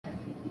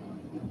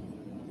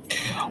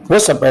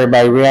What's up,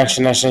 everybody?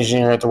 Reaction Destination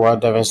here at the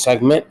Worldofdevin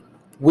segment.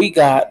 We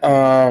got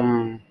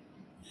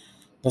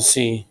let's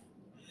see.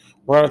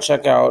 We're gonna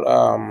check out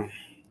a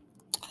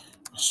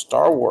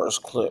Star Wars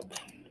clip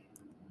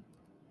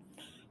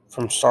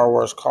from Star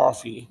Wars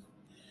Coffee.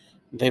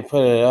 They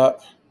put it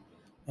up,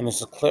 and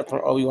it's a clip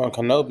from Obi-Wan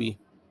Kenobi.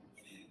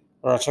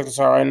 We're gonna check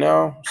this out right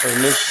now.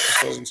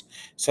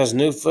 Says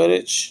new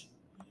footage.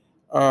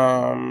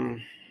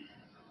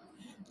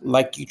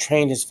 Like you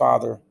trained his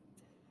father.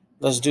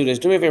 Let's do this.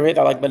 Do me a favor, hit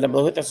that like button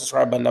below, hit that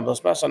subscribe button below,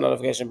 smash that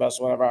notification bell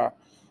so whenever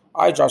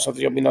I drop something,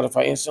 you'll be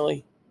notified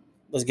instantly.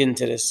 Let's get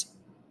into this.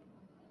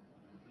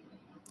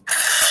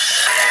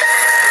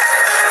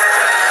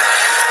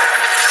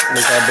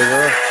 Make that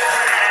bigger.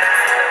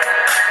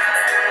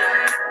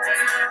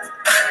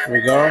 Here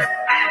we go.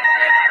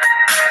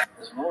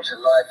 There's more to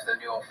life than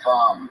your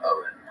farm,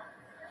 Owen.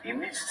 He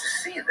needs to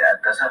see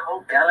that there's a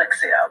whole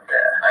galaxy out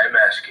there. I'm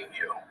asking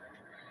you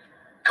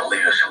to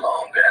leave us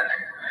alone, Ben.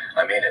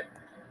 I mean it.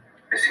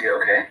 Is he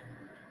okay?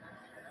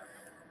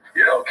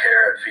 You don't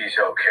care if he's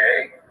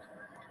okay.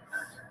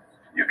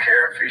 You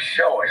care if he's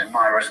showing. It's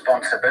my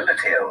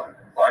responsibility, Owen.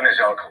 Well, I'm his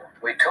uncle.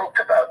 We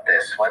talked about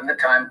this. When the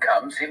time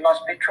comes, he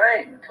must be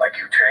trained. Like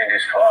you trained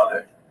his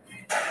father.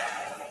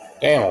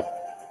 Damn.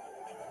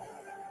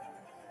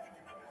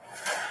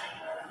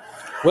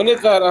 When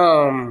did that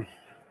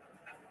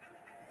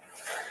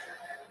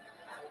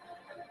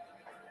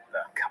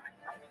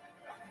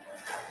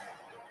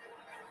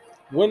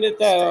When did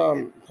that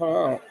come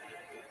out?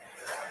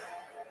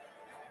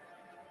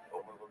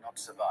 Or we will not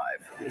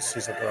survive. This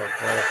is about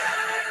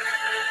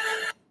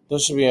there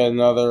should be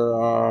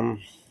another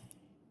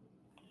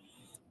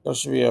there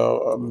should be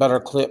a better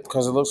clip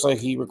because it looks like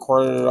he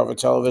recorded it over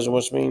television,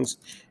 which means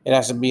it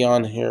has to be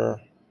on here.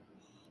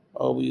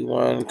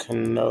 Obi-Wan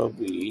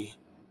Kenobi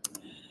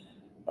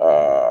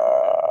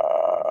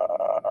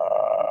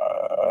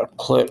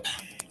clip.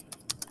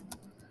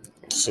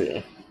 Let's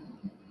see.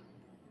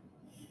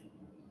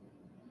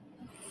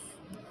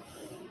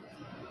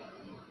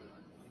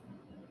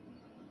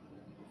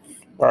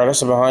 All right,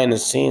 that's a behind the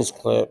scenes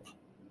clip.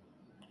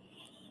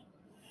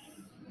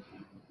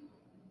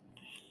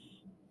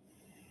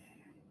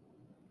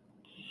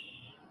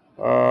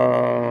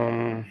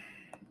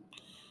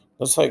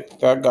 Looks like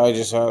that guy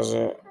just has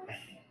it.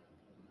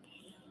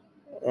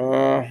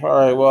 All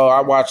right, well,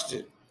 I watched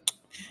it.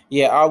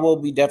 Yeah, I will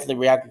be definitely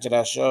reacting to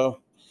that show.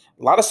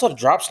 A lot of stuff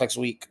drops next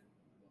week.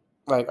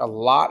 Like, a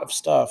lot of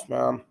stuff,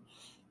 man.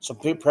 So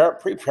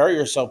prepare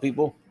yourself,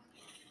 people.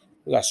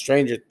 We got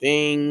Stranger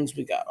Things.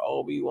 We got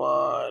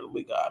Obi-Wan.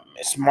 We got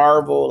Miss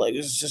Marvel. Like,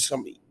 this is just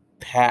going to be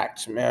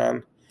packed,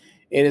 man.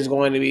 It is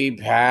going to be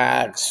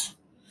packed.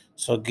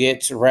 So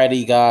get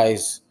ready,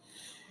 guys.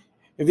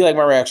 If you like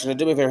my reaction,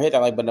 do me a favor, hit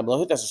that like button below,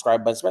 hit that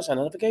subscribe button, smash that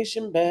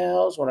notification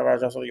bells. Whenever I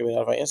drop something, you'll be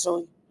notified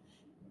instantly.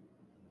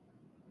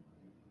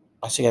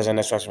 I'll see you guys in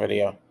the next reaction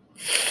video.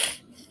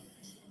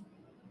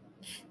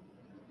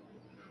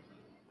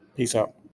 Peace out.